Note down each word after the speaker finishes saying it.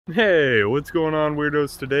Hey, what's going on,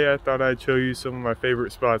 weirdos? Today I thought I'd show you some of my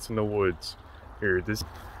favorite spots in the woods. Here,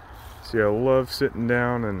 see, I love sitting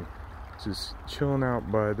down and just chilling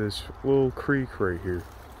out by this little creek right here.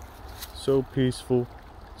 So peaceful,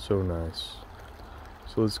 so nice.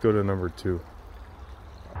 So let's go to number 2.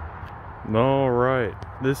 Alright,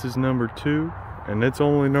 this is number 2, and it's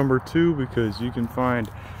only number 2 because you can find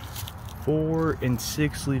 4 and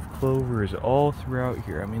 6 leaf clovers all throughout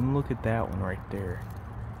here. I mean, look at that one right there.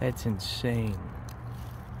 That's insane.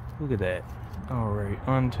 Look at that. Alright,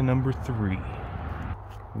 on to number 3.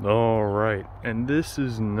 Alright, and this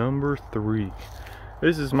is number 3.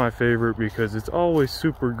 This is my favorite because it's always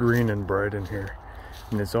super green and bright in here.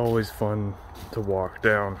 And it's always fun to walk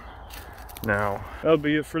down. Now, that'll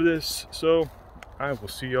be it for this. So, I will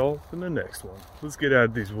see y'all in the next one. Let's get out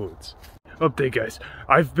of these woods. Update, guys.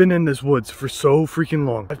 I've been in this woods for so freaking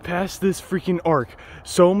long. I've passed this freaking arc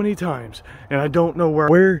so many times, and I don't know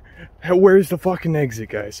where's the fucking exit,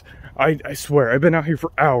 guys. I swear, I've been out here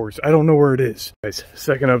for hours. I don't know where it is. Guys,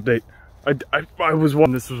 second update. I was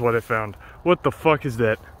wondering, this is what I found. What the fuck is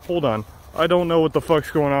that? Hold on. I don't know what the fuck's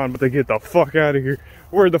going on, but they get the fuck out of here.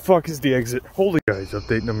 Where the fuck is the exit? Holy guys,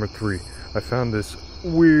 update number 3. I found this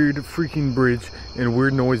weird freaking bridge, and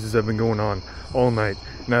weird noises have been going on all night.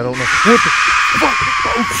 And I don't know what the fuck.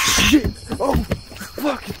 Oh shit! Oh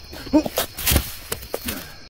fuck! Oh.